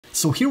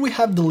So here we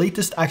have the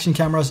latest action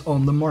cameras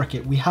on the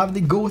market. We have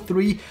the Go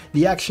 3,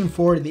 the Action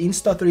 4, the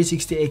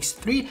Insta360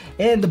 X3,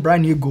 and the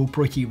brand new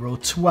GoPro Hero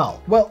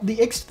 12. Well, the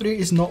X3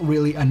 is not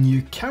really a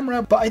new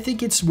camera, but I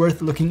think it's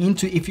worth looking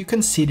into if you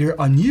consider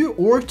a new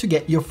or to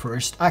get your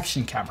first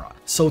action camera.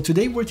 So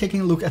today we're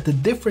taking a look at the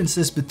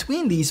differences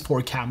between these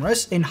four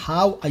cameras and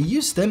how I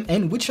use them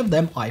and which of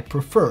them I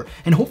prefer.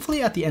 And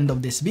hopefully at the end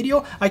of this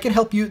video, I can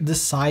help you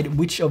decide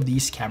which of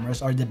these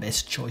cameras are the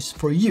best choice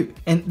for you.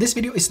 And this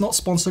video is not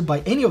sponsored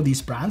by any of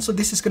these brands, so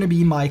this is going to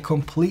be my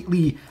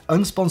completely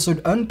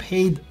unsponsored,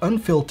 unpaid,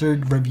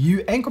 unfiltered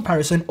review and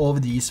comparison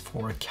of these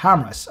four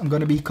cameras. I'm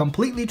going to be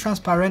completely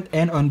transparent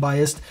and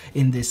unbiased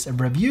in this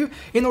review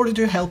in order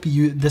to help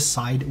you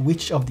decide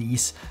which of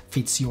these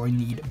fits your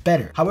need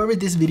better. However,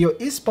 this video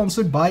is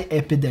sponsored by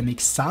Epidemic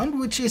Sound,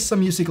 which is a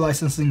music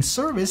licensing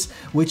service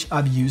which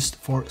I've used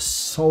for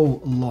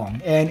so long,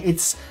 and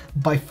it's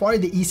by far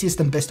the easiest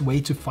and best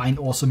way to find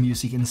awesome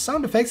music and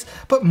sound effects,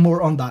 but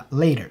more on that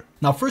later.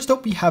 Now first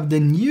up we have the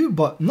new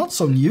but not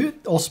so new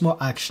Osmo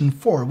Action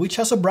 4, which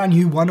has a brand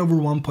new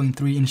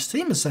 1/1.3 inch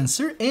CMOS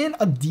sensor and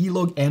a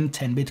D-Log M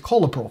 10-bit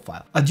color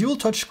profile, a dual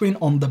touchscreen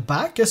on the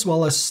back as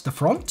well as the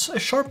front, a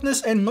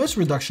sharpness and noise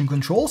reduction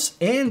controls,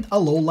 and a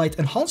low light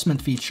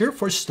enhancement feature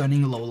for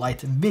stunning low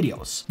light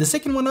videos. The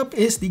second one up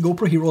is the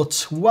GoPro Hero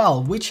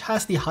 12, which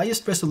has the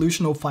highest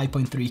resolution of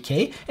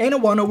 5.3K and a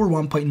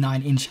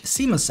 1/1.9 inch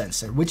CMOS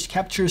sensor, which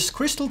captures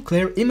crystal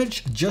clear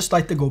image just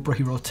like the GoPro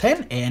Hero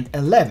 10 and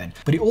 11,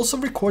 but it also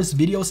records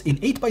videos in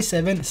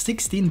 8x7,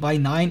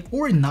 16x9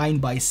 or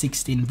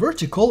 9x16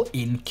 vertical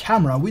in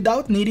camera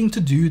without needing to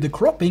do the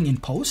cropping in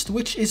post,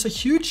 which is a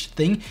huge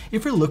thing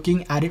if you're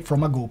looking at it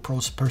from a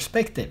GoPro's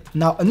perspective.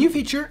 Now a new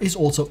feature is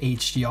also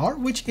HDR,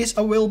 which is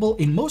available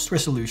in most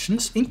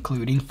resolutions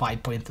including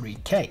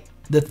 5.3K.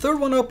 The third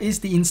one up is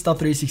the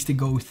Insta360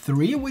 Go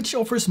 3, which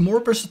offers more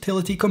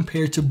versatility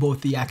compared to both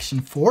the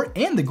Action 4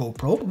 and the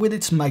GoPro with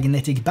its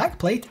magnetic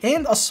backplate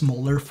and a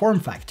smaller form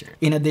factor.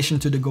 In addition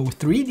to the Go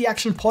 3, the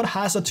Action Pod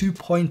has a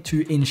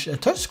 2.2 inch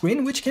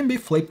touchscreen which can be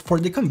flipped for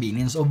the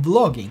convenience of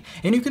vlogging,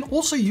 and you can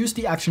also use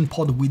the Action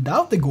Pod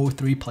without the Go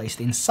 3 placed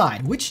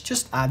inside, which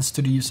just adds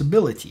to the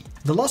usability.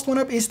 The last one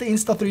up is the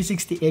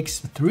Insta360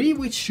 X3,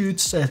 which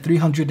shoots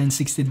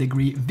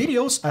 360-degree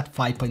videos at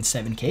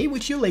 5.7K,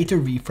 which you later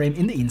reframe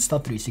in the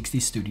Insta360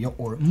 Studio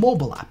or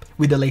mobile app.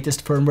 With the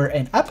latest firmware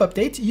and app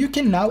update, you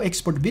can now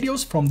export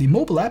videos from the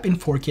mobile app in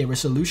 4K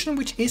resolution,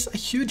 which is a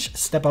huge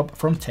step up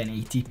from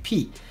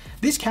 1080p.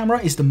 This camera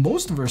is the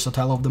most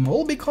versatile of them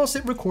all because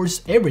it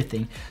records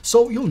everything,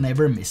 so you'll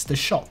never miss the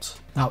shot.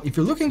 Now, if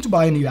you're looking to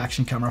buy a new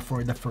action camera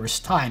for the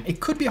first time, it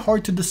could be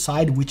hard to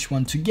decide which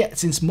one to get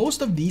since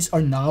most of these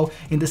are now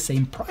in the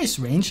same price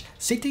range,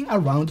 sitting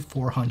around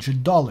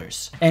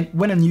 $400. And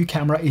when a new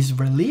camera is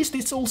released,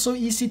 it's also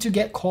easy to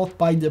get caught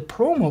by the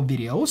promo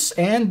videos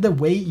and the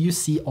way you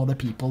see other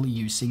people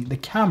using the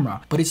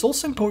camera. But it's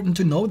also important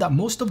to know that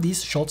most of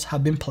these shots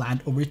have been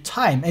planned over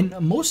time, and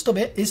most of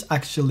it is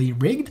actually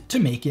rigged to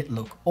make it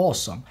look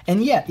awesome.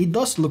 And yeah, it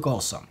does look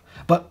awesome.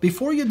 But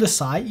before you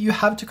decide, you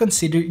have to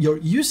consider your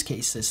use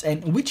cases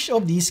and which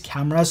of these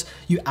cameras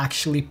you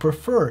actually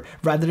prefer,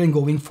 rather than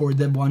going for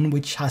the one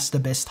which has the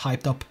best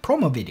hyped up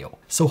promo video.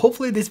 So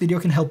hopefully this video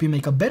can help you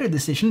make a better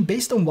decision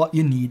based on what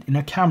you need in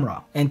a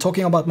camera. And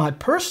talking about my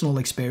personal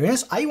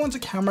experience, I want a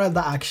camera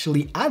that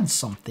actually adds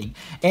something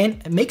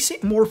and makes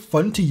it more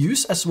fun to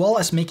use, as well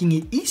as making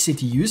it easy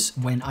to use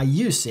when I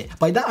use it.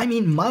 By that I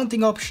mean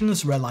mounting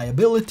options,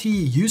 reliability,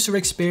 user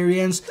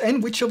experience,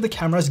 and which of the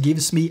cameras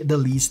gives me the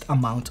least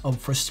amount of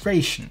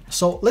frustration.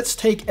 So let's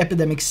take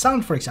Epidemic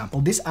Sound for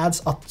example. This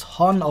adds a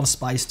ton of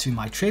spice to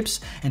my trips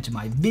and to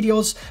my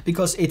videos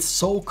because it's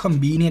so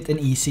convenient and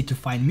easy to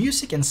find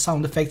music and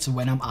sound effects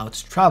when I'm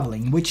out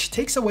traveling, which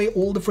takes away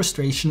all the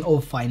frustration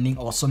of finding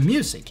awesome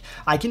music.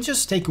 I can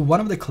just take one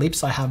of the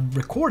clips I have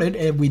recorded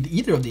with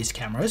either of these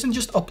cameras and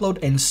just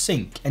upload and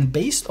sync, and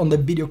based on the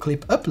video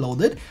clip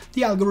uploaded,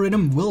 the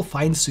algorithm will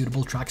find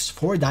suitable tracks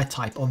for that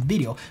type of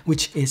video,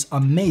 which is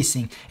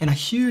amazing and a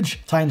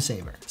huge time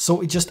saver.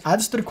 So it just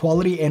adds to the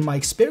quality and my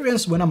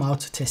experience when I'm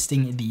out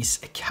testing these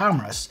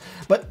cameras.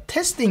 But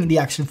testing the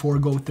Action 4,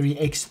 Go 3,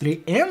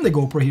 X3 and the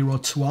GoPro Hero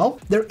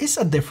 12, there is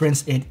a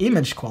difference in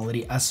image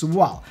quality as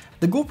well.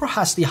 The GoPro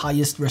has the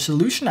highest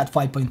resolution at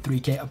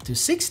 5.3K up to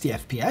 60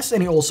 FPS,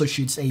 and it also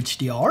shoots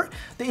HDR.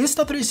 The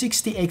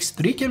Insta360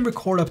 X3 can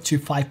record up to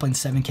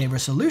 5.7K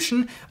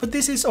resolution, but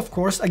this is of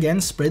course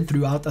again spread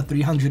throughout a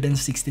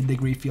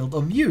 360-degree field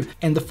of view,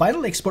 and the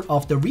final export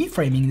after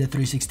reframing the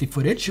 360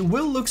 footage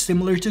will look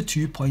similar to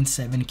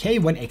 2.7K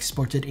when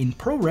exported in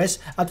ProRes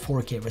at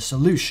 4K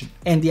resolution.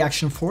 And the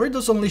Action 4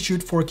 does only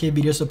shoot 4K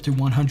videos up to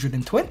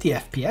 120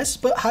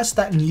 FPS, but has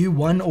that new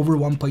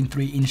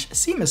 1/1.3 inch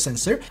CMOS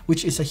sensor,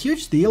 which is a huge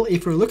deal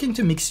if you're looking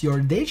to mix your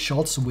day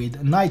shots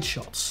with night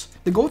shots.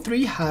 The Go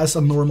 3 has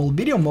a normal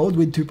video mode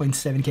with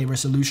 2.7K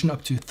resolution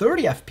up to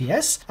 30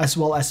 FPS, as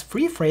well as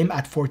free frame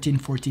at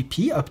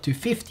 1440p up to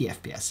 50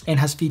 FPS, and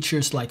has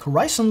features like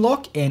horizon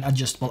lock and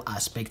adjustable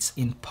aspects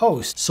in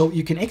post. So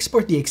you can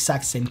export the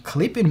exact same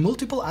clip in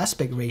multiple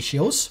aspect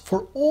ratios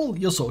for all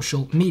your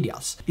social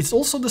medias. It's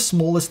also the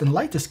smallest and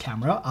lightest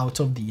camera out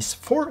of these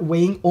four,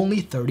 weighing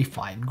only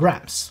 35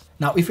 grams.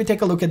 Now, if we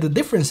take a look at the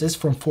differences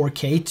from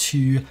 4K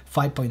to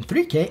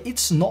 5.3K,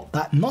 it's not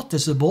that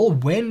noticeable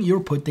when you're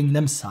putting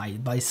them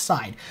side by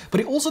side. But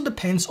it also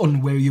depends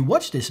on where you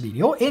watch this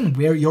video and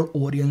where your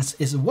audience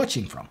is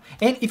watching from.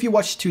 And if you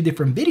watch two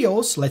different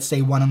videos, let's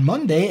say one on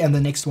Monday and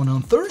the next one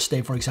on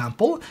Thursday, for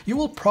example, you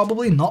will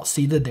probably not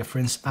see the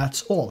difference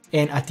at all.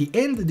 And at the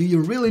end, do you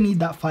really need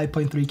that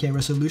 5.3K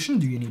resolution?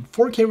 Do you need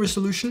 4K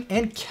resolution?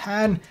 And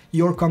can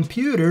your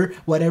computer,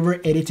 whatever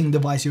editing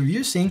device you're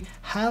using,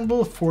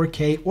 handle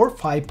 4K or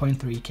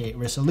 5.3K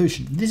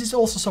resolution? This is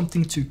also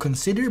something to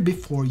consider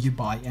before you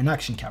buy an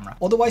action camera.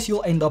 Otherwise,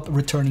 you'll end up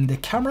returning the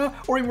camera,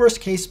 or in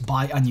worst case,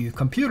 buy a new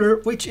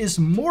computer, which is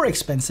more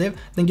expensive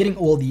than getting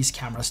all these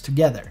cameras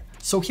together.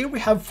 So here we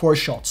have 4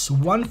 shots,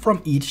 one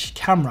from each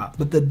camera,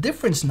 but the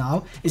difference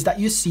now is that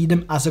you see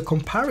them as a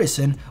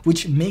comparison,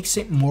 which makes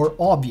it more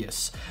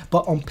obvious.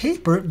 But on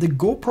paper, the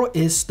GoPro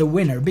is the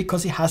winner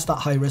because it has that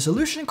high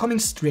resolution coming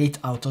straight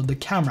out of the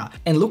camera.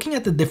 And looking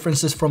at the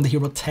differences from the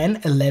Hero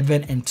 10,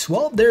 11 and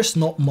 12, there's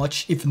not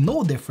much, if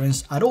no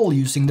difference at all,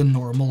 using the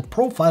normal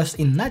profiles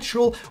in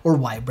natural or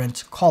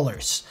vibrant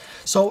colors.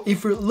 So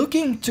if you're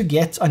looking to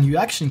get a new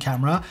action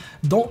camera,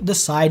 don't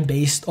decide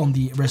based on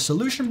the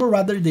resolution, but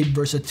rather the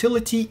versatility,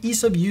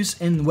 ease of use,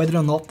 and whether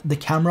or not the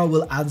camera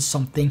will add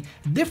something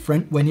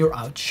different when you're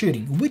out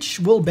shooting, which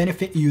will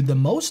benefit you the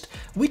most,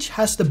 which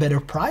has the better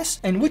price,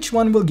 and which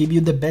one will give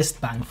you the best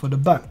bang for the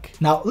buck.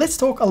 Now let's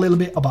talk a little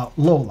bit about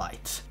low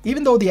light.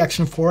 Even though the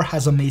Action 4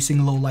 has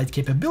amazing low light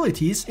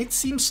capabilities, it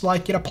seems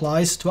like it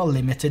applies to a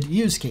limited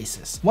use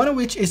cases, one of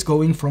which is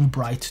going from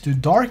bright to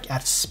dark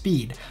at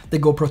speed. The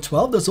GoPro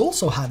 12 does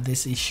also have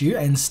this issue,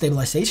 and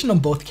stabilization on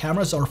both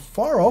cameras are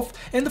far off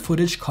and the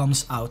footage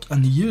comes out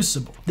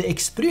unusable. The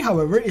X3,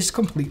 however, is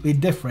completely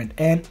different,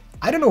 and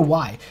I don't know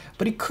why,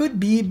 but it could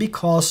be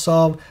because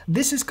of,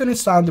 this is gonna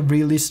sound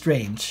really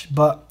strange,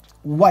 but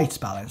white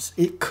balance.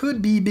 It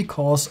could be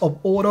because of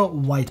auto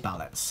white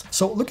balance.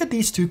 So look at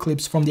these two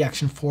clips from the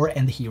Action 4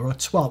 and the Hero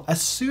 12.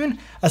 As soon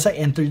as I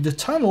enter the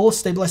tunnel,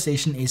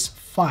 stabilization is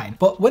fine.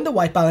 But when the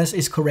white balance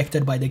is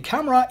corrected by the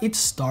camera, it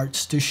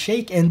starts to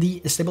shake and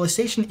the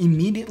stabilization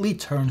immediately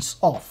turns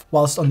off.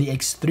 Whilst on the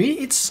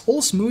X3, it's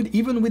all smooth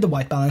even with the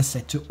white balance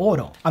set to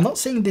auto. I'm not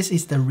saying this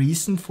is the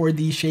reason for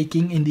the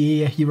shaking in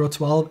the Hero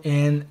 12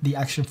 and the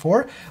Action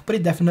 4, but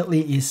it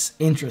definitely is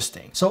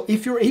interesting. So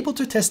if you're able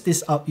to test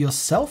this out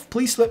yourself,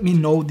 please let me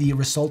know the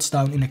results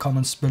down in the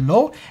comments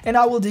below, and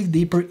I will dig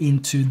deeper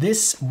into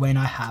this when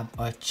I have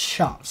a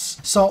chance.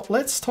 So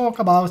let's talk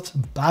about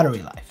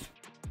battery life.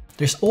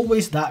 There's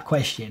always that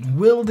question,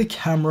 will the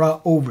camera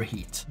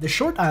overheat? The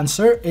short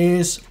answer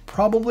is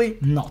probably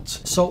not.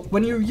 So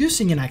when you're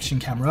using an action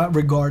camera,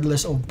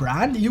 regardless of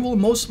brand, you will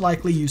most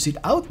likely use it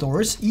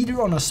outdoors, either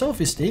on a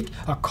selfie stick,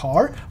 a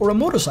car, or a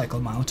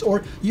motorcycle mount,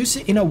 or use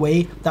it in a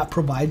way that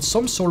provides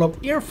some sort of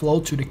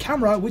airflow to the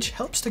camera, which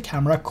helps the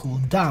camera cool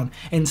down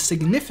and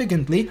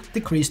significantly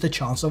decrease the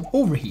chance of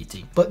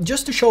overheating. But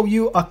just to show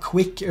you a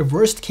quick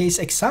worst case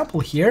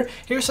example here,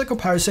 here's a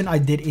comparison I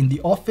did in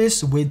the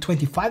office with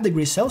 25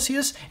 degrees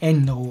Celsius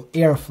and no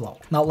airflow.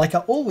 Now, like I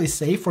always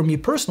say, for me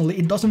personally,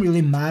 it doesn't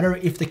really matter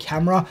if the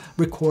camera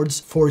records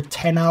for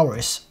 10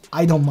 hours.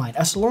 I don't mind.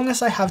 As long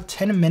as I have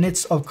 10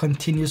 minutes of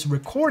continuous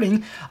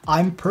recording,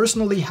 I'm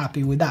personally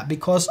happy with that,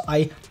 because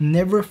I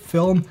never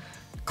film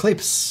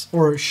clips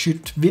or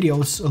shoot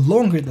videos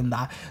longer than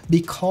that,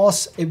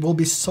 because it will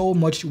be so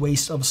much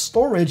waste of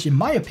storage in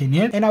my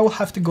opinion, and I will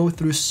have to go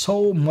through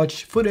so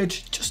much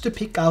footage just to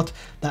pick out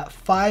that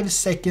 5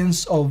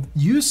 seconds of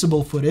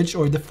usable footage,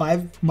 or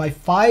my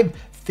 5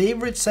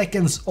 favorite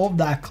seconds of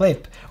that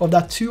clip, of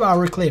that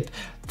 2-hour clip.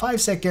 5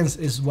 seconds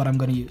is what I'm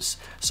gonna use.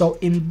 So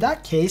in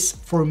that case,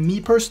 for me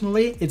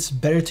personally, it's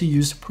better to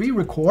use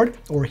pre-record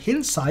or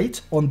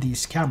hindsight on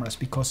these cameras,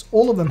 because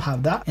all of them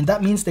have that, and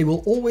that means they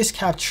will always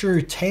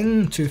capture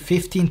 10 to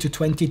 15 to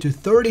 20 to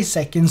 30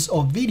 seconds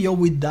of video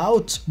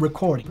without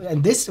recording.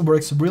 And this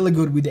works really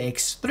good with the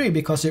X3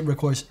 because it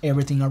records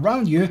everything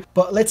around you.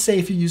 But let's say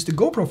if you use the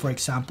GoPro, for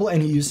example,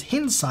 and you use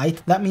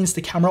hindsight, that means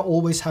the camera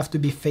always have to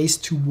be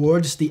faced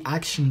towards the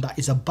action that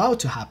is about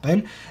to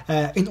happen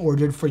in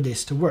order for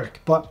this to work.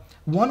 But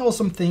one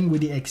awesome thing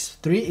with the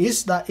X3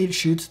 is that it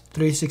shoots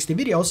 360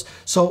 videos,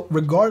 so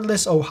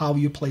regardless of how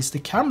you place the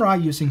camera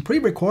using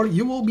pre-record,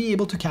 you will be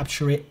able to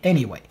capture it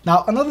anyway.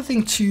 Now, another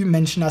thing to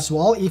mention as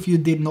well, if you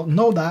did not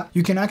know that,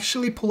 you can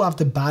actually pull out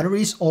the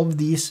batteries of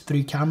these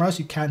 3 cameras.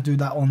 You can't do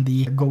that on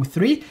the Go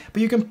 3,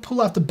 but you can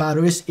pull out the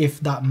batteries if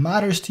that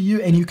matters to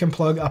you, and you can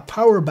plug a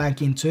power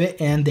bank into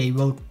it and they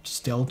will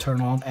still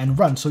turn on and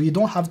run. So you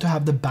don't have to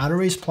have the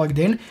batteries plugged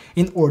in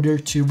order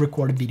to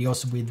record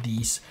videos with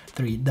these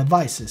 3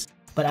 devices.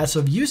 But as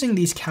of using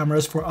these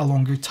cameras for a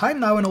longer time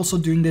now and also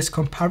doing this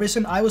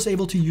comparison, I was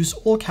able to use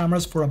all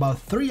cameras for about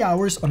 3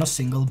 hours on a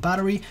single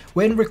battery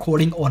when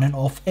recording on and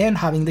off, and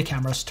having the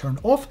cameras turned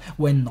off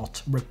when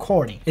not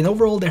recording. And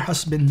overall, there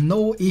has been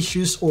no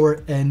issues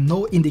or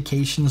no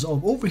indications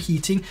of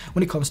overheating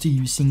when it comes to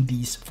using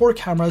these 4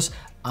 cameras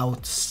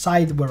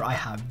outside where I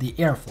have the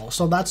airflow.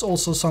 So that's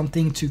also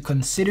something to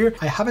consider.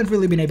 I haven't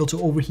really been able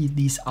to overheat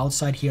these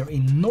outside here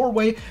in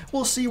Norway.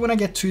 We'll see when I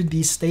get to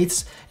these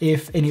states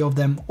if any of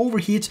them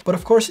overheat. But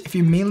of course, if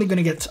you're mainly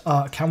going to get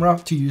a camera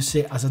to use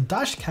it as a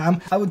dash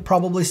cam, I would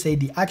probably say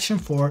the Action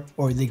 4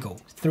 or the Go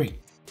 3.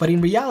 But in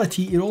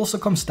reality, it also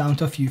comes down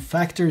to a few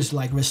factors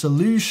like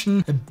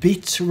resolution,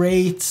 bit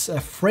rates,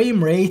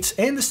 frame rates,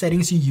 and the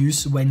settings you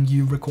use when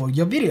you record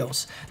your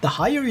videos. The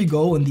higher you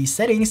go on these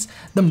settings,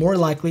 the more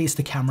likely is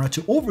the camera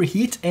to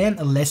overheat and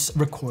less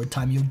record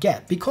time you'll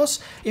get, because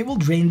it will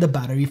drain the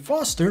battery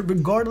faster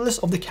regardless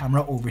of the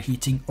camera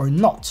overheating or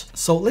not.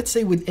 So let's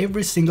say with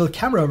every single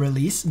camera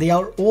release, they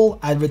are all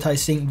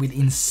advertising with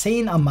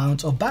insane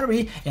amount of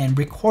battery and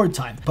record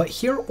time. But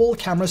here all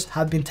cameras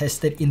have been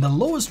tested in the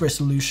lowest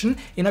resolution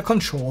in a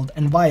controlled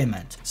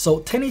environment. So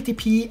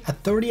 1080p at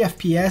 30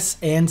 FPS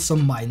and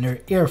some minor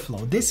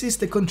airflow. This is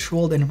the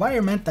controlled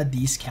environment that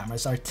these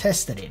cameras are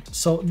tested in.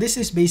 So this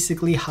is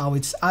basically how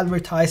it's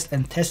advertised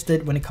and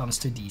tested when it comes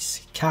to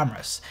these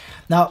cameras.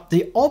 Now,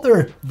 the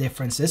other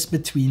differences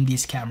between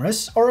these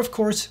cameras are of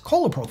course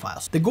color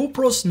profiles. The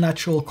GoPro's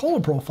natural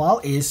color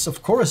profile is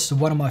of course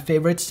one of my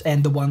favorites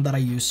and the one that I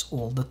use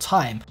all the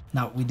time.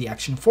 Now with the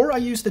Action 4, I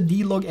use the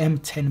D-Log M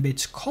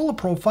 10-bit color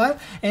profile,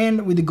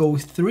 and with the Go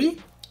 3,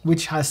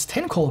 which has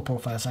 10 color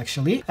profiles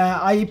actually,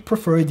 I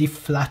prefer the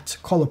flat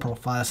color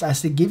profiles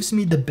as it gives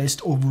me the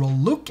best overall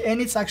look,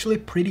 and it's actually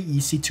pretty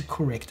easy to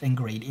correct and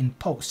grade in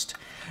post.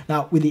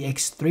 Now with the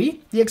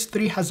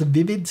X3 has a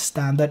vivid,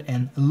 standard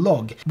and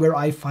log, where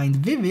I find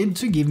vivid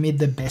to give me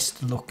the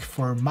best look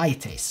for my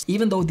taste.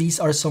 Even though these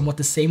are somewhat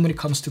the same when it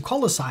comes to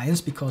color science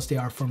because they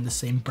are from the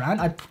same brand,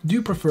 I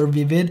do prefer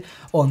vivid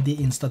on the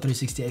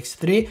Insta360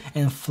 X3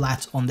 and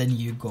flat on the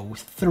new Go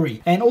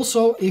 3. And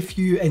also, if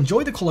you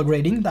enjoy the color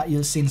grading that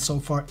you've seen so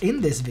far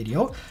in this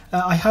video,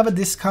 I have a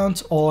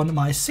discount on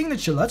my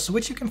Signature LUTs,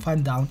 which you can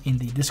find down in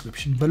the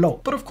description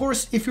below. But of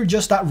course, if you're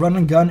just that run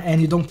and gun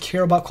and you don't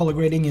care about color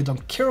grading, you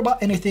don't care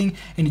about anything,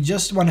 and you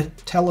just want to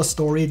tell a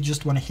story,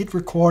 just want to hit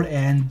record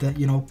and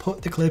you know,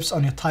 put the clips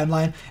on your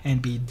timeline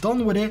and be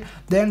done with it,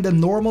 then the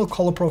normal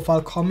color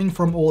profile coming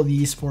from all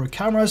these 4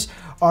 cameras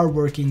are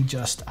working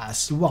just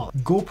as well.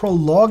 GoPro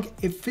log,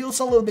 it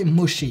feels a little bit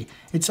mushy.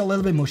 It's a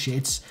little bit mushy.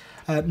 It's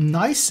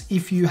nice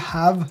if you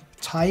have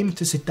time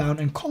to sit down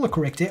and color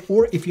correct it,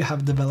 or if you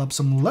have developed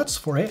some LUTs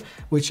for it,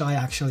 which I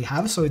actually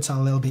have, so it's a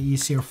little bit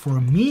easier for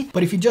me.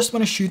 But if you just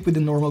want to shoot with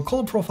the normal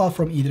color profile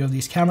from either of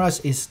these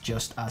cameras, it's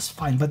just as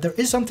fine. But there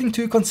is something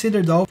to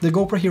consider though. The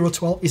GoPro Hero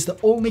 12 is the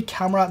only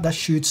camera that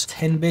shoots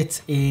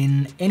 10-bit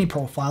in any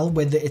profile,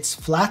 whether it's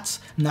flat,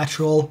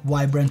 natural,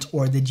 vibrant,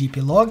 or the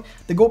GP log.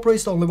 The GoPro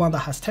is the only one that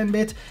has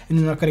 10-bit, and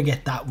you're not going to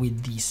get that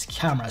with these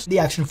cameras. The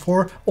Action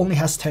 4 only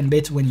has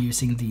 10-bit when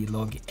using the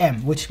Log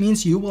M, which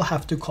means you will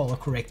have to color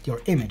correct your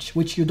image,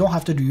 which you don't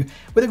have to do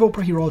with the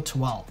GoPro Hero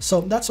 12.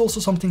 So that's also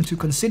something to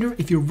consider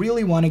if you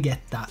really want to get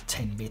that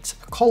 10-bit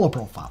color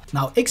profile.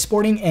 Now,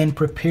 exporting and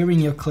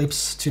preparing your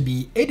clips to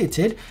be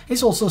edited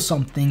is also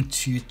something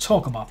to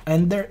talk about,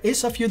 and there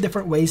is a few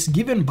different ways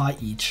given by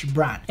each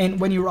brand. And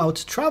when you're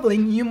out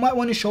traveling, you might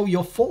want to show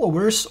your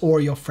followers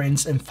or your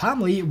friends and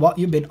family what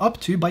you've been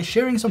up to by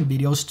sharing some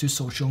videos to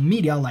social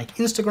media like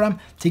Instagram,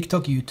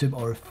 TikTok, YouTube,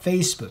 or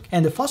Facebook.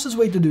 And the fastest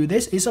way to do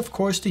this is of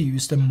course to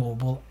use the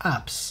mobile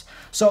apps.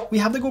 So we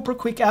have the GoPro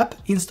Quick app,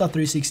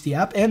 Insta360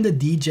 app, and the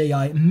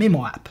DJI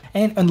Mimo app.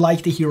 And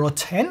unlike the Hero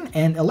 10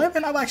 and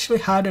 11, I've actually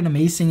had an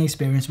amazing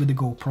experience with the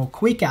GoPro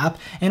Quick app,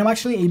 and I'm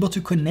actually able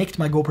to connect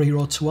my GoPro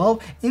Hero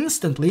 12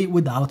 instantly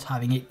without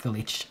having it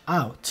glitch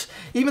out.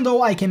 Even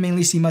though I can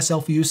mainly see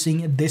myself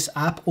using this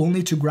app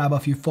only to grab a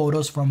few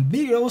photos from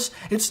videos,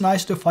 it's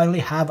nice to finally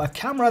have a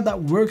camera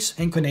that works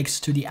and connects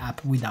to the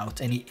app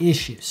without any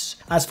issues.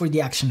 As for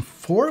the Action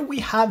 4, we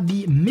have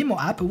the Mimo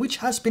app, which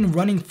has been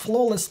running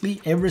flawlessly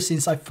ever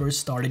since I first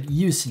started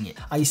using it.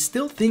 I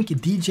still think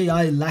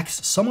DJI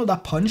lacks some of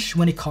that punch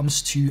when it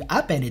comes to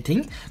app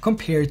editing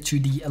compared to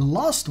the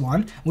last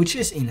one, which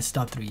is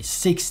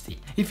Insta360.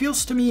 It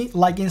feels to me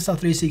like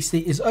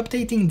Insta360 is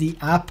updating the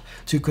app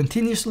to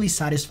continuously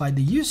satisfy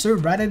the user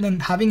rather than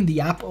having the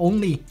app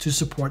only to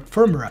support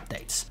firmware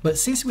updates. But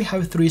since we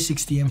have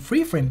 360 and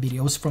freeframe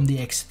videos from the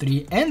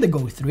X3 and the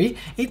Go 3,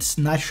 it's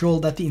natural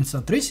that the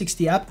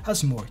Insta360 app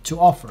has more to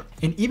offer.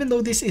 And even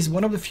though this is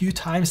one of the few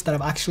times that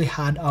I've actually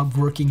had a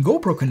working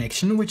GoPro GoPro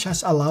connection, which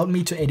has allowed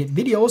me to edit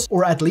videos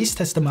or at least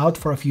test them out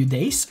for a few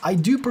days, I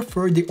do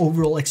prefer the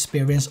overall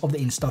experience of the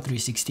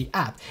Insta360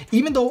 app,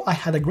 even though I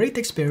had a great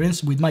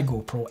experience with my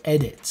GoPro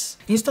edits.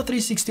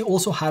 Insta360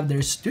 also have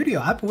their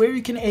studio app where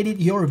you can edit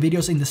your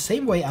videos in the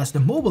same way as the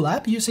mobile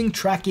app using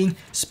tracking,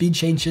 speed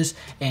changes,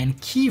 and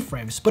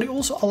keyframes, but it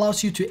also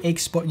allows you to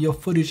export your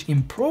footage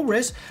in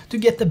progress to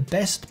get the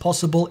best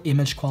possible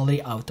image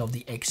quality out of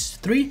the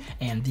X3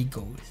 and the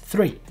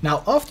Go3.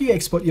 Now, after you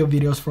export your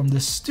videos from the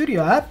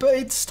studio app,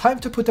 it's time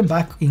to put them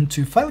back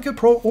into Final Cut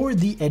Pro or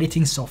the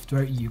editing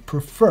software you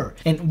prefer.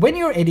 And when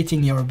you're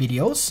editing your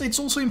videos, it's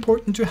also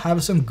important to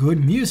have some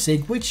good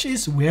music, which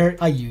is where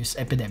I use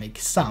Epidemic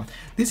Sound.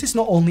 This is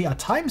not only a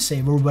time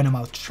saver when I'm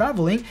out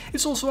traveling,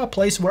 it's also a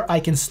place where I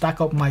can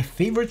stack up my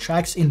favorite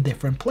tracks in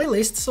different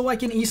playlists so I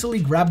can easily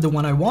grab the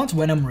one I want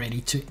when I'm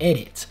ready to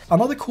edit.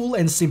 Another cool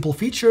and simple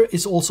feature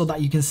is also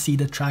that you can see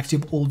the tracks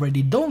you've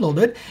already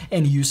downloaded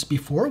and used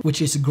before,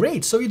 which is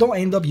great, so you don't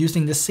end up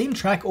using the same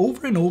track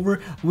over and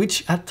over,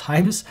 which at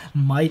times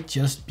might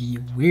just be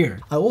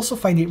weird. I also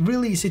find it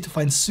really easy to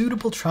find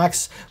suitable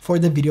tracks for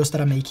the videos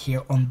that I make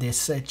here on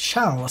this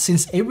channel,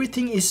 since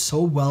everything is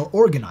so well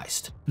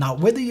organized. Now,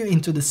 whether you're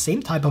into the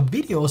same type of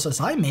videos as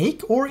I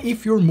make, or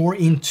if you're more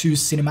into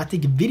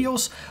cinematic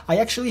videos, I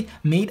actually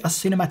made a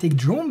cinematic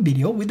drone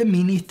video with the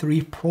Mini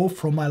 3 Pro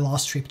from my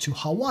last trip to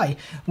Hawaii,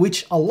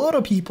 which a lot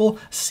of people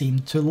seem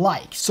to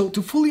like. So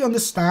to fully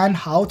understand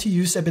how to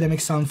use Epidemic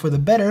Sound for the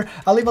better,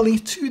 I'll leave a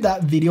link to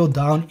that video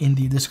down in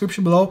the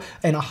description below,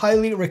 and I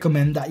highly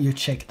recommend that you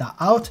check that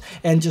out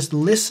and just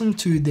listen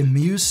to the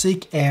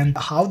music and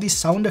how the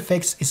sound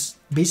effects is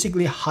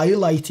basically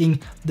highlighting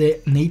the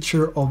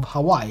nature of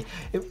Hawaii.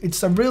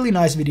 It's a really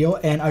nice video,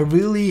 and I'm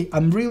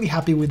really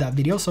happy with that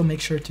video, so make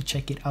sure to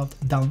check it out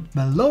down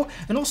below,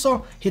 and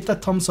also hit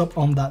that thumbs up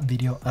on that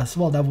video as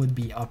well. That would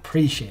be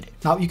appreciated.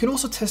 Now, you can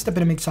also test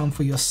Epidemic Sound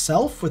for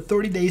yourself for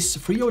 30 days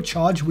free of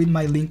charge with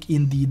my link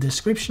in the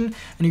description,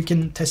 and you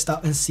can test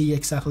out and see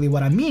exactly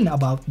what I mean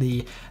about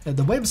the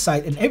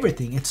website and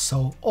everything. It's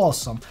so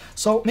awesome.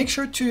 So make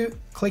sure to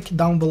click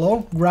down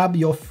below, grab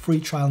your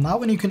free trial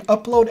now, and you can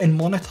upload and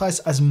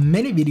monetize as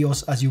many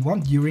videos as you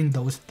want during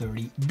those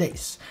 30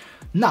 days.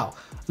 Now,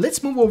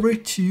 let's move over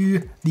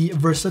to the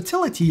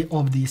versatility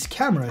of these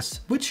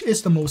cameras. Which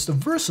is the most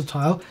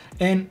versatile,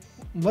 and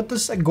what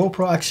does a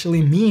GoPro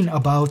actually mean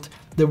about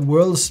the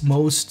world's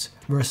most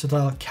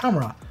versatile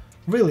camera?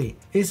 Really,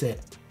 is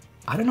it?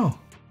 I don't know.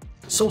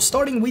 So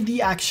starting with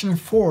the Action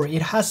 4,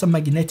 it has a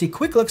magnetic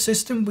quick lock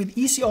system with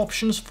easy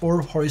options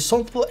for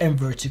horizontal and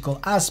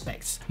vertical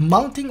aspects.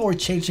 Mounting or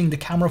changing the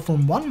camera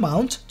from one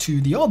mount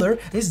to the other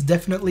is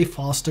definitely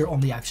faster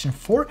on the Action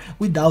 4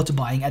 without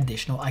buying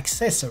additional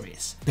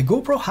accessories. The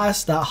GoPro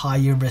has that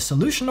higher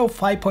resolution of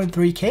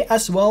 5.3K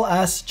as well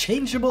as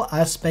changeable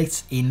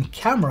aspects in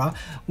camera,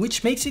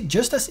 which makes it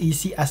just as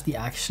easy as the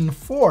Action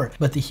 4.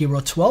 But the Hero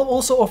 12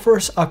 also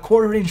offers a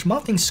 1/4 inch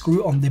mounting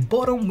screw on the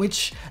bottom,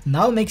 which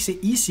now makes it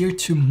easier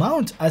to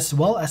mount as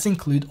well as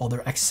include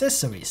other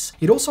accessories.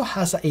 It also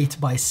has an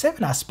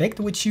 8x7 aspect,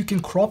 which you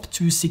can crop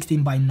to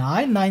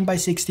 16:9,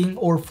 9:16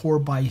 or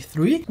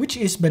 4:3, which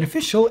is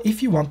beneficial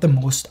if you want the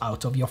most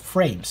out of your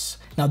frames.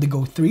 Now, the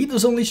Go3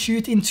 does only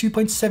shoot in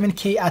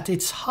 2.7K at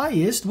its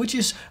highest, which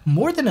is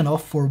more than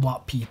enough for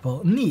what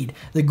people need.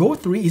 The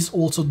Go3 is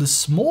also the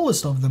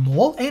smallest of them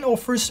all and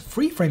offers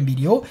free frame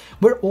video,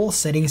 where all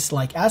settings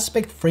like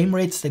aspect, frame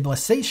rate,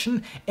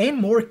 stabilization, and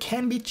more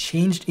can be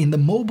changed in the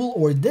mobile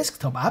or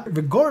desktop app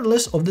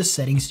regardless of the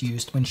settings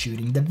used when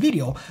shooting the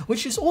video,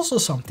 which is also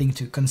something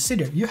to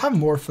consider. You have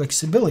more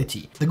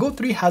flexibility. The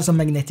Go3 has a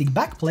magnetic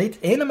backplate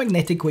and a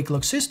magnetic quick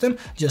lock system,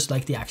 just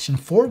like the Action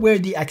 4, where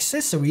the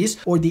accessories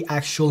or the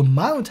actual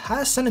mount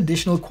has an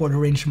additional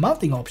 1/4 inch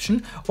mounting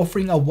option,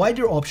 offering a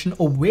wider option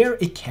of where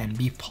it can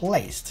be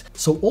placed.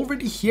 So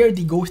already here,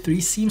 the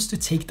Go3 seems to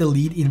take the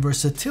lead in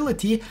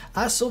versatility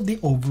as of the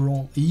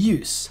overall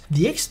use.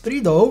 The X3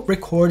 though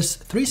records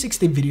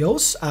 360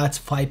 videos at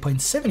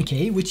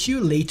 5.7K, which you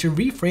later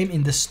reframe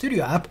in the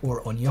studio app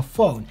or on your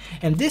phone.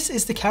 And this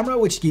is the camera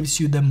which gives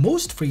you the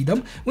most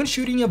freedom when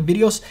shooting your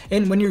videos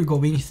and when you're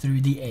going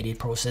through the edit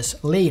process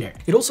later.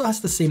 It also has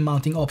the same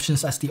mounting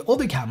options as the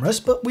other cameras,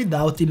 but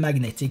without the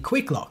magnetic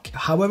quick lock.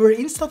 However,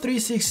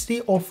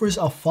 Insta360 offers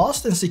a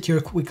fast and secure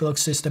quick lock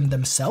system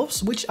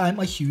themselves, which I'm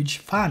a huge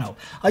fan of.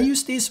 I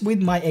use this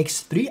with my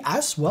X3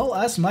 as well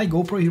as my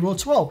GoPro Hero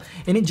 12,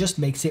 and it just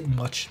makes it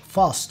much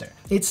faster.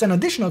 It's an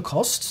additional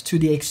cost to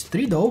the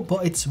X3 though,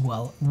 but it's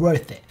well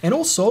worth it. And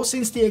also,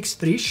 since the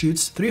X3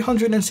 shoots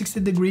 360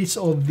 degrees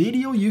of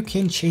video, you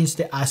can change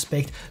the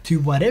aspect to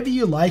whatever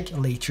you like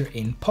later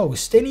in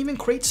post, and even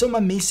create some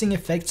amazing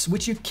effects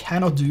which you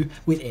cannot do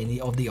with any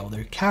of the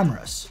other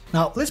cameras.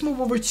 Now, let's move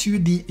over to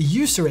the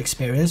user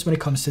experience when it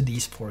comes to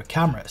these 4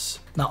 cameras.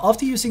 Now,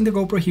 after using the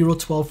GoPro Hero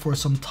 12 for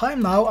some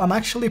time now, I'm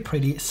actually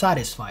pretty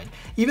satisfied.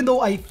 Even though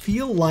I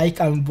feel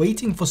like I'm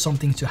waiting for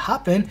something to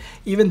happen,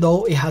 even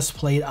though it has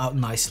played out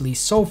nicely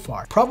so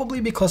far. Probably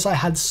because I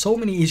had so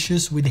many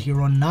issues with the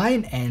Hero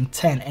 9 and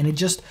 10, and it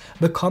just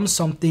becomes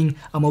something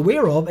I'm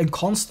aware of and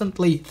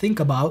constantly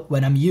think about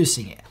when I'm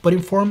using it. But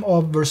in form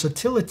of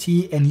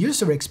versatility and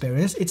user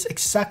experience, it's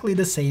exactly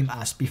the same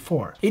as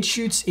before. It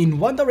shoots in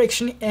one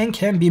direction and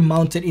can be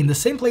mounted in the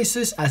same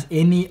places as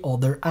any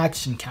other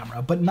action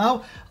camera, but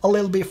now a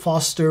little bit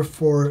faster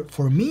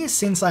for me,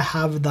 since I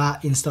have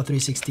that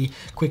Insta360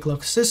 quick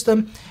lock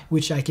system,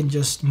 which I can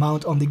just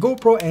mount on the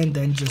GoPro and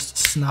then just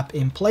snap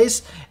in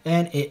place,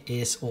 and it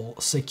is all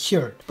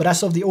secured. But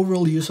as of the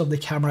overall use of the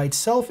camera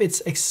itself,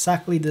 it's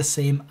exactly the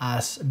same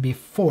as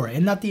before,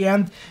 and at the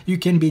end you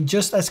can be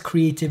just as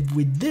creative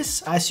with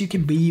this as you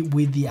can be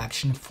with the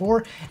Action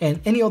 4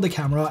 and any other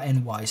camera,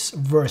 and vice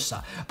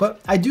versa. But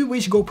I do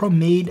wish GoPro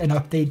made an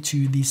update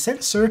to the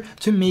sensor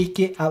to make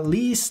it at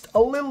least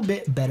a little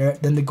bit better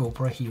than the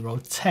GoPro Hero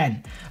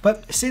 10.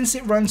 But since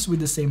it runs with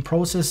the same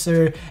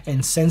processor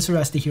and sensor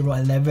as the Hero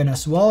 11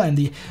 as well, and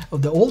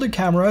the older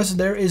cameras,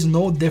 there is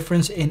no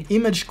difference in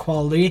image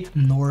quality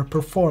nor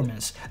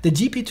performance. The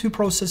GP2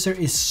 processor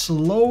is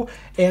slow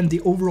and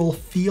the overall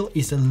feel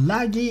is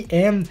laggy,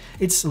 and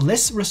it's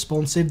less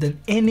responsive than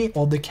any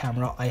other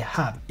camera I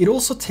have. It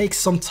also takes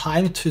some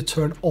time to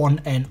turn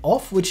on and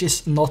off, which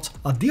is not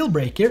a deal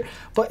breaker,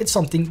 but it's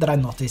something that I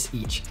notice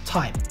each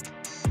time.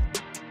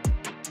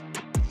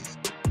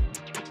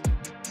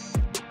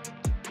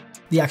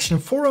 The Action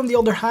 4 on the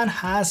other hand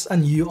has a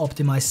new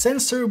optimized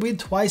sensor with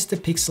twice the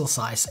pixel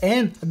size,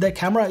 and the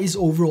camera is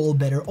overall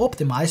better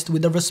optimized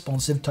with a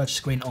responsive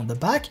touchscreen on the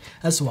back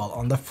as well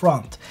on the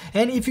front.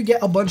 And if you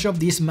get a bunch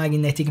of these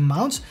magnetic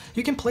mounts,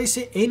 you can place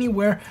it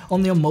anywhere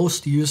on your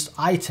most used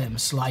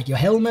items like your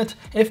helmet,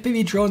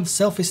 FPV drone,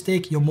 selfie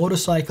stick, your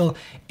motorcycle,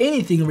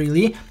 anything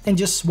really, and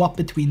just swap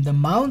between the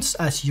mounts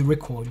as you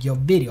record your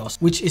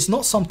videos, which is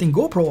not something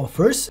GoPro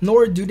offers,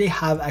 nor do they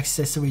have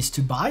accessories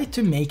to buy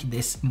to make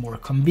this more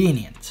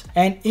convenient.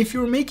 And if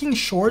you're making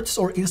shorts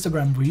or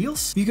Instagram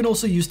reels, you can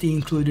also use the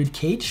included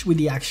cage with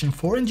the Action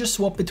 4 and just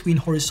swap between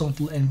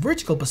horizontal and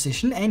vertical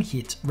position and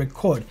hit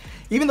record.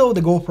 Even though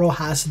the GoPro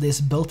has this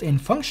built-in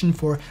function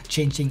for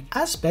changing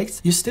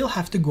aspects, you still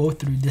have to go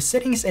through the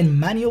settings and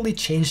manually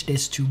change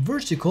this to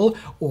vertical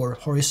or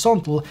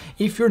horizontal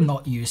if you're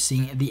not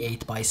using the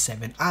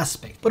 8x7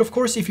 aspect. But of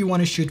course, if you want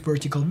to shoot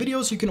vertical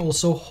videos, you can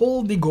also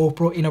hold the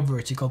GoPro in a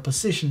vertical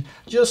position,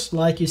 just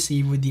like you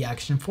see with the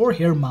Action 4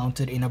 here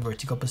mounted in a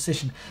vertical position.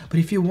 But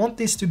if you want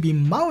this to be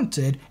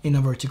mounted in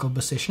a vertical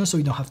position so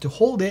you don't have to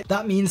hold it,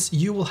 that means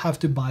you will have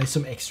to buy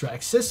some extra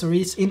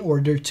accessories in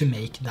order to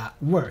make that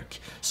work.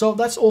 So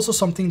that's also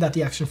something that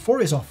the Action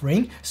 4 is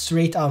offering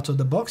straight out of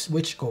the box,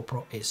 which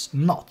GoPro is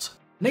not.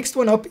 Next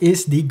one up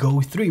is the Go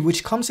 3,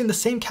 which comes in the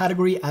same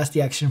category as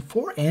the Action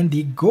 4 and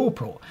the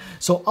GoPro.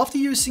 So after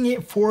using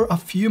it for a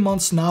few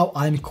months now,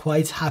 I'm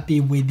quite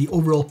happy with the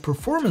overall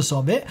performance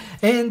of it,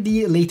 and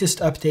the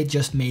latest update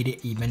just made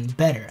it even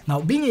better. Now,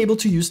 being able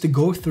to use the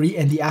Go 3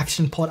 and the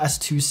Action Pod as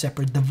two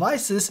separate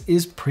devices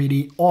is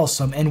pretty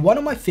awesome, and one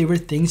of my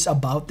favorite things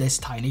about this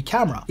tiny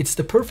camera. It's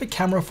the perfect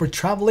camera for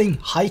traveling,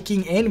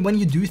 hiking, and when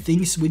you do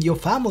things with your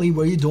family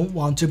where you don't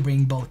want to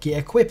bring bulky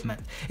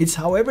equipment. It's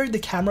however the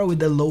camera with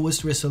the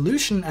lowest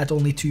resolution at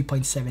only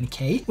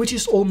 2.7K, which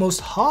is almost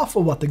half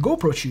of what the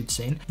GoPro shoots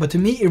in, but to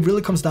me it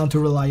really comes down to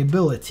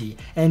reliability,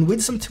 and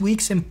with some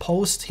tweaks in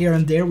post here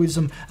and there, with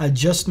some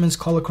adjustments,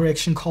 color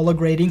correction, color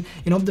grading,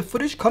 you know, the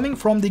footage coming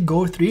from the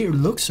Go 3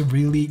 looks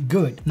really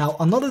good. Now,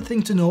 another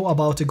thing to know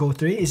about the Go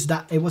 3 is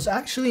that it was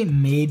actually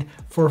made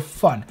for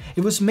fun.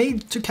 It was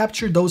made to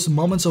capture those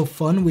moments of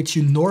fun which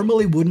you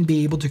normally wouldn't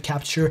be able to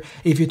capture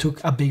if you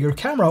took a bigger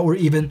camera or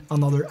even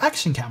another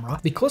action camera.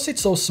 Because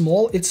it's so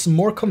small, it's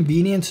more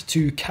convenient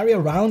to carry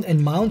around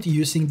and mount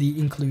using the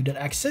included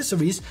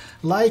accessories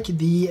like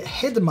the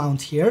head mount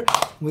here,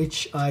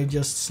 which I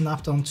just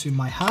snapped onto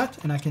my hat,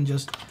 and I can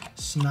just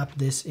snap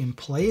this in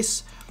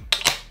place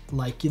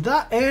like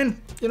that, and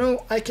you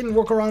know, I can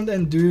walk around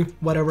and do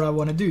whatever I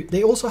want to do.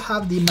 They also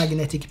have the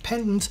magnetic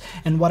pendant,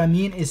 and what I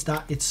mean is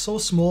that it's so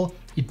small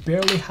it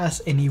barely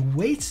has any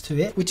weight to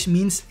it, which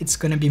means it's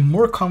going to be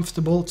more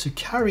comfortable to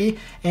carry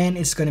and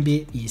it's going to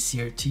be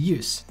easier to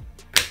use.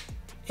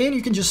 And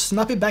you can just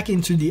snap it back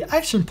into the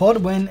Action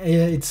Pod when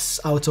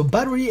it's out of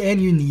battery and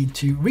you need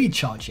to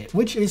recharge it,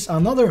 which is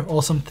another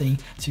awesome thing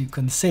to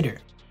consider.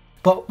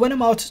 But when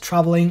I'm out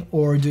traveling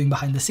or doing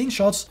behind the scenes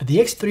shots, the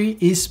X3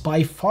 is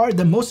by far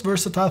the most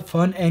versatile,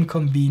 fun and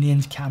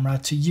convenient camera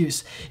to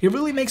use. It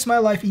really makes my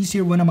life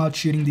easier when I'm out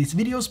shooting these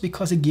videos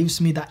because it gives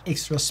me that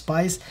extra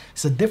spice,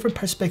 it's a different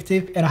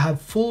perspective, and I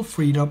have full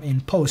freedom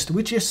in post,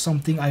 which is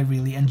something I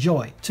really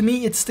enjoy. To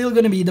me, it's still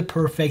gonna be the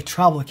perfect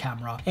travel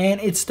camera,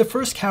 and it's the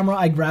first camera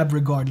I grab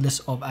regardless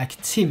of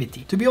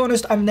activity. To be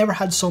honest, I've never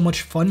had so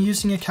much fun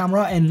using a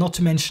camera, and not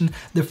to mention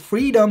the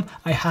freedom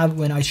I have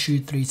when I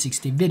shoot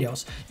 360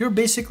 videos. You're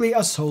basically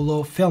a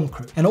solo film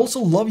crew. And also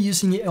love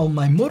using it on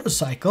my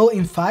motorcycle.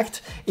 In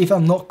fact, if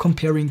I'm not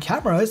comparing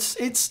cameras,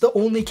 it's the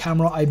only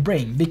camera I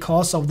bring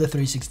because of the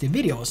 360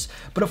 videos.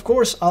 But of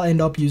course, I'll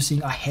end up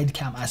using a head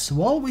cam as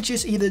well, which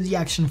is either the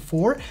Action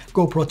 4,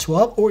 GoPro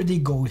 12 or the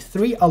Go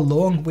 3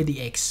 along with the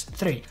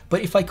X3.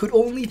 But if I could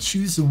only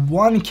choose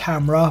one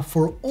camera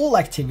for all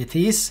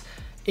activities,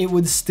 it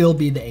would still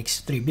be the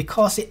X3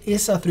 because it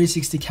is a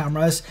 360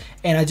 cameras,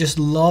 and I just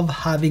love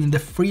having the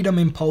freedom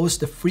in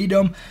post, the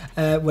freedom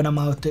when I'm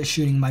out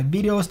shooting my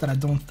videos, that I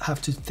don't have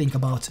to think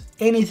about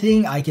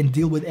anything. I can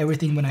deal with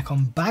everything when I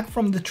come back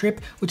from the trip,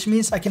 which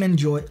means I can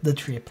enjoy the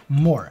trip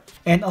more.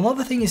 And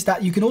another thing is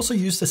that you can also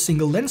use the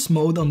single lens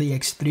mode on the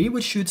X3,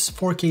 which shoots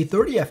 4K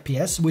 30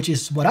 FPS, which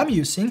is what I'm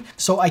using.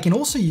 So I can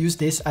also use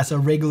this as a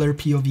regular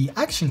POV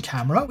action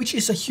camera, which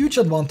is a huge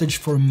advantage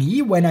for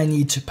me when I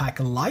need to pack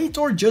a light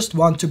or just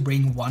want to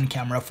bring one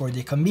camera for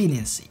the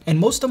convenience. And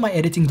most of my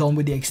editing done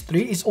with the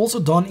X3 is also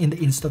done in the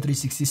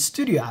Insta360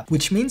 Studio app,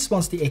 which means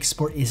once the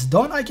export is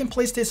done, I can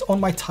place this on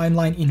my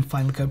timeline in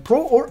Final Cut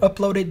Pro or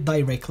upload it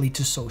directly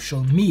to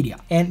social media.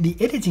 And the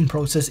editing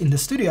process in the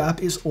Studio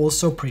app is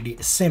also pretty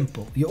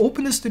simple. You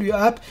open the Studio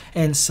app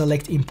and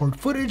select import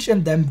footage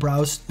and then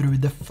browse through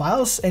the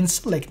files and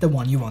select the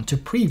one you want to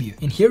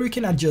preview. And here you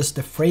can adjust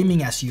the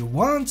framing as you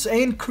want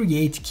and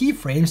create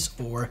keyframes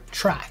or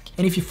track.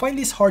 And if you find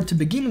this hard to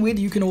begin with,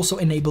 you can also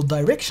enable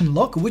direction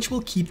lock, which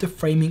will keep the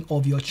framing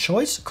of your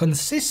choice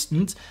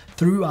consistent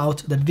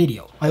throughout the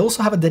video. I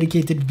also have a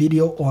dedicated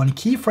video on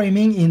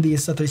keyframing in the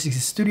Insta360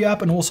 Studio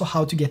app and also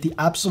how to get the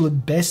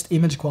absolute best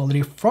image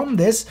quality from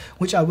this,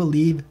 which I will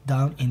leave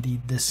down in the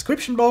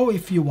description below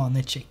if you want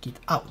to check it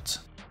out.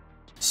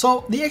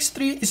 So the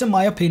X3 is, in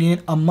my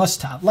opinion, a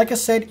must-have. Like I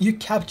said, you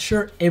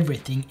capture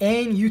everything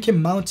and you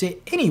can mount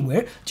it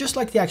anywhere, just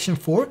like the Action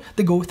 4,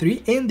 the Go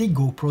 3 and the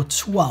GoPro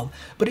 12.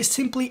 But it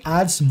simply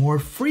adds more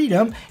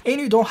freedom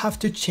and you don't have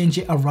to change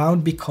it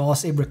around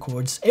because it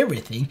records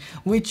everything,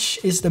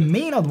 which is the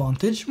main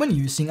advantage when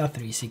using a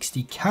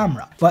 360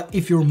 camera. But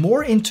if you're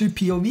more into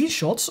POV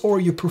shots or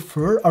you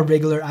prefer a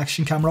regular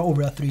action camera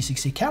over a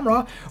 360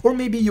 camera, or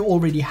maybe you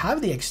already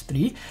have the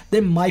X3,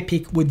 then my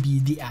pick would be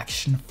the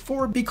Action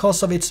 4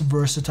 because of its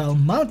versatile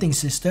mounting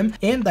system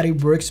and that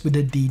it works with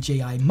the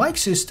DJI mic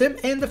system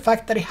and the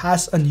fact that it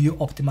has a new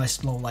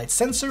optimized low light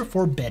sensor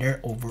for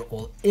better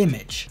overall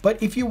image.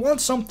 But if you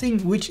want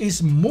something which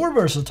is more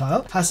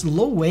versatile, has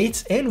low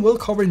weight and will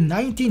cover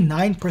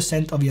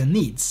 99% of your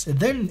needs,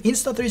 then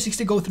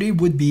Insta360 Go 3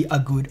 would be a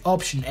good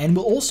option and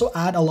will also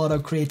add a lot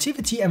of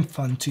creativity and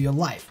fun to your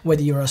life,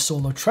 whether you're a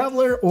solo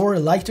traveler or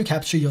like to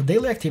capture your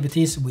daily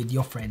activities with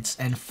your friends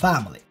and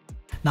family.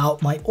 Now,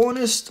 my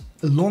honest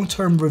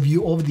long-term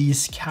review of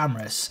these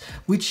cameras,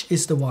 which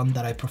is the one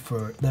that I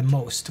prefer the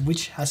most,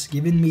 which has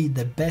given me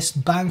the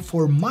best bang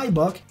for my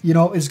buck, you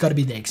know, it's gotta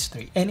be the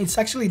X3. And it's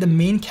actually the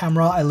main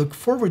camera I look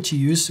forward to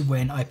use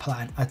when I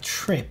plan a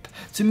trip.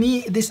 To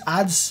me, this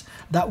adds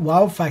that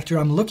wow factor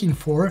I'm looking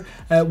for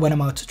when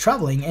I'm out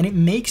traveling, and it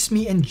makes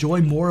me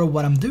enjoy more of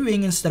what I'm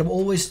doing instead of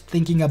always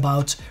thinking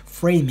about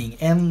framing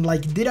and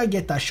like, did I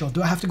get that shot?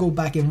 Do I have to go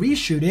back and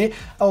reshoot it?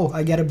 Oh,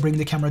 I gotta bring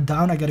the camera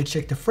down, I gotta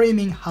check the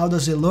framing, how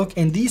does it look?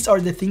 And these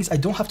are the things I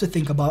don't have to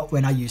think about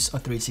when I use a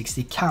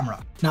 360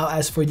 camera. Now,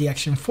 as for the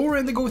Action 4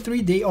 and the Go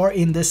 3, they are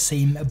in the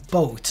same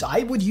boat.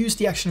 I would use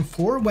the Action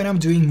 4 when I'm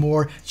doing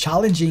more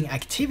challenging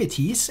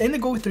activities, and the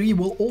Go 3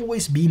 will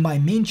always be my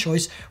main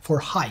choice for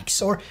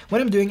hikes or when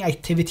I'm doing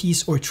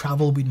activities or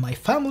travel with my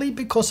family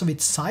because of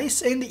its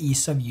size and the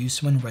ease of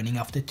use when running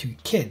after 2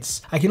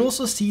 kids. I can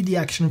also see the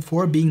Action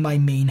 4 being my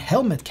main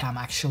helmet cam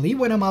actually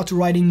when I'm out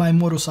riding my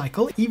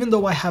motorcycle, even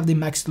though I have the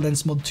Max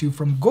Lens Mod 2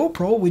 from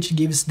GoPro, which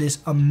gives this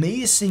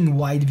amazing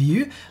wide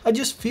view. I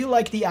just feel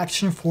like the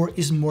Action 4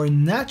 is more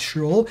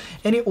natural,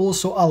 and it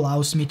also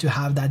allows me to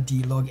have that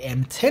D-Log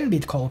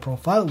M10-bit color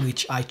profile,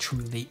 which I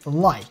truly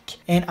like.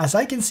 And as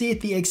I can see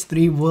it, the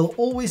X3 will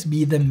always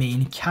be the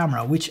main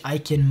camera, which I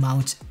can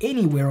mount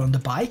anywhere on the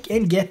bike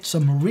and get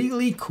some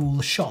really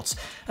cool shots,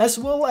 as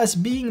well as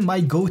being my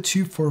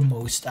go-to for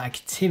most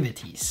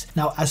activities.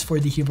 Now, as for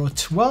the Hero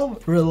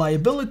 12,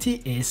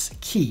 reliability is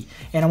key,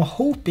 and I'm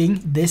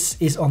hoping this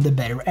is on the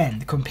better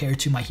end compared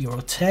to my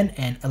Hero 10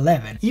 and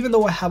 11. Even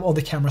though I have all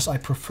the cameras I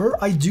prefer,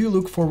 I do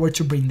look forward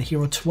to bring the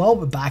Hero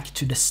 12 back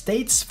to the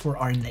States for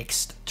our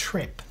next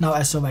trip. Now,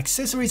 as of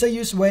accessories I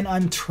use when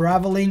I'm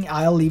traveling,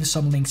 I'll leave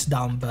some links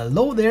down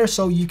below there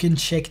so you can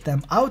check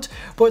them out,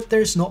 but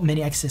there's not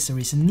many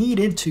accessories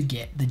needed to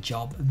get the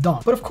job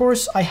done. But of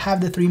course, I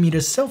have the 3-meter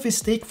selfie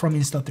stick from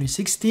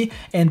Insta360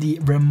 and the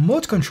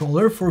remote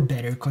controller for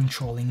better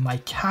controlling my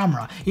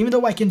camera. Even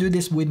though I can do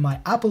this with my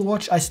Apple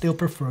Watch, I still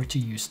prefer to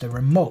use the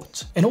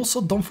remote. And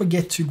also don't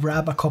forget to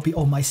grab a copy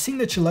of my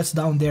Signature LUTs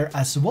down there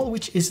as well,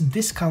 which is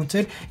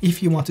discounted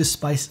if you want to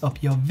spice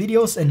up your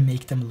videos and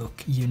make them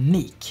look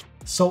unique.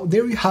 So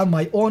there you have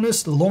my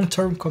honest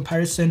long-term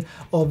comparison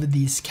of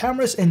these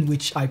cameras and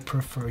which I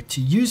prefer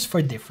to use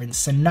for different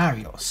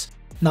scenarios.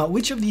 Now,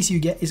 which of these you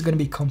get is going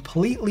to be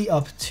completely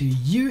up to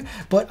you,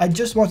 but I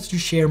just wanted to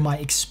share my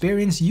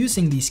experience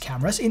using these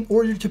cameras in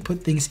order to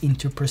put things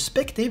into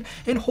perspective,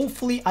 and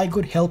hopefully I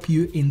could help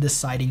you in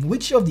deciding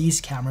which of these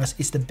cameras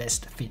is the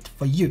best fit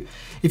for you.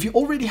 If you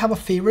already have a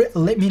favorite,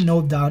 let me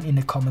know down in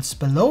the comments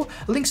below.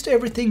 Links to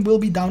everything will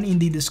be down in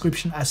the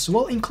description as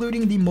well,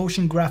 including the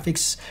motion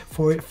graphics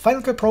for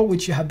Final Cut Pro,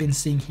 which you have been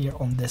seeing here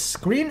on the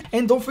screen.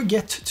 And don't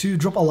forget to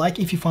drop a like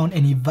if you found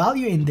any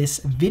value in this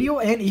video,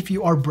 and if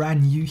you are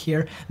brand new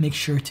here, make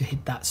sure to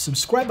hit that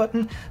subscribe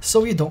button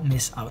so you don't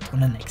miss out on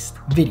the next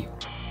video.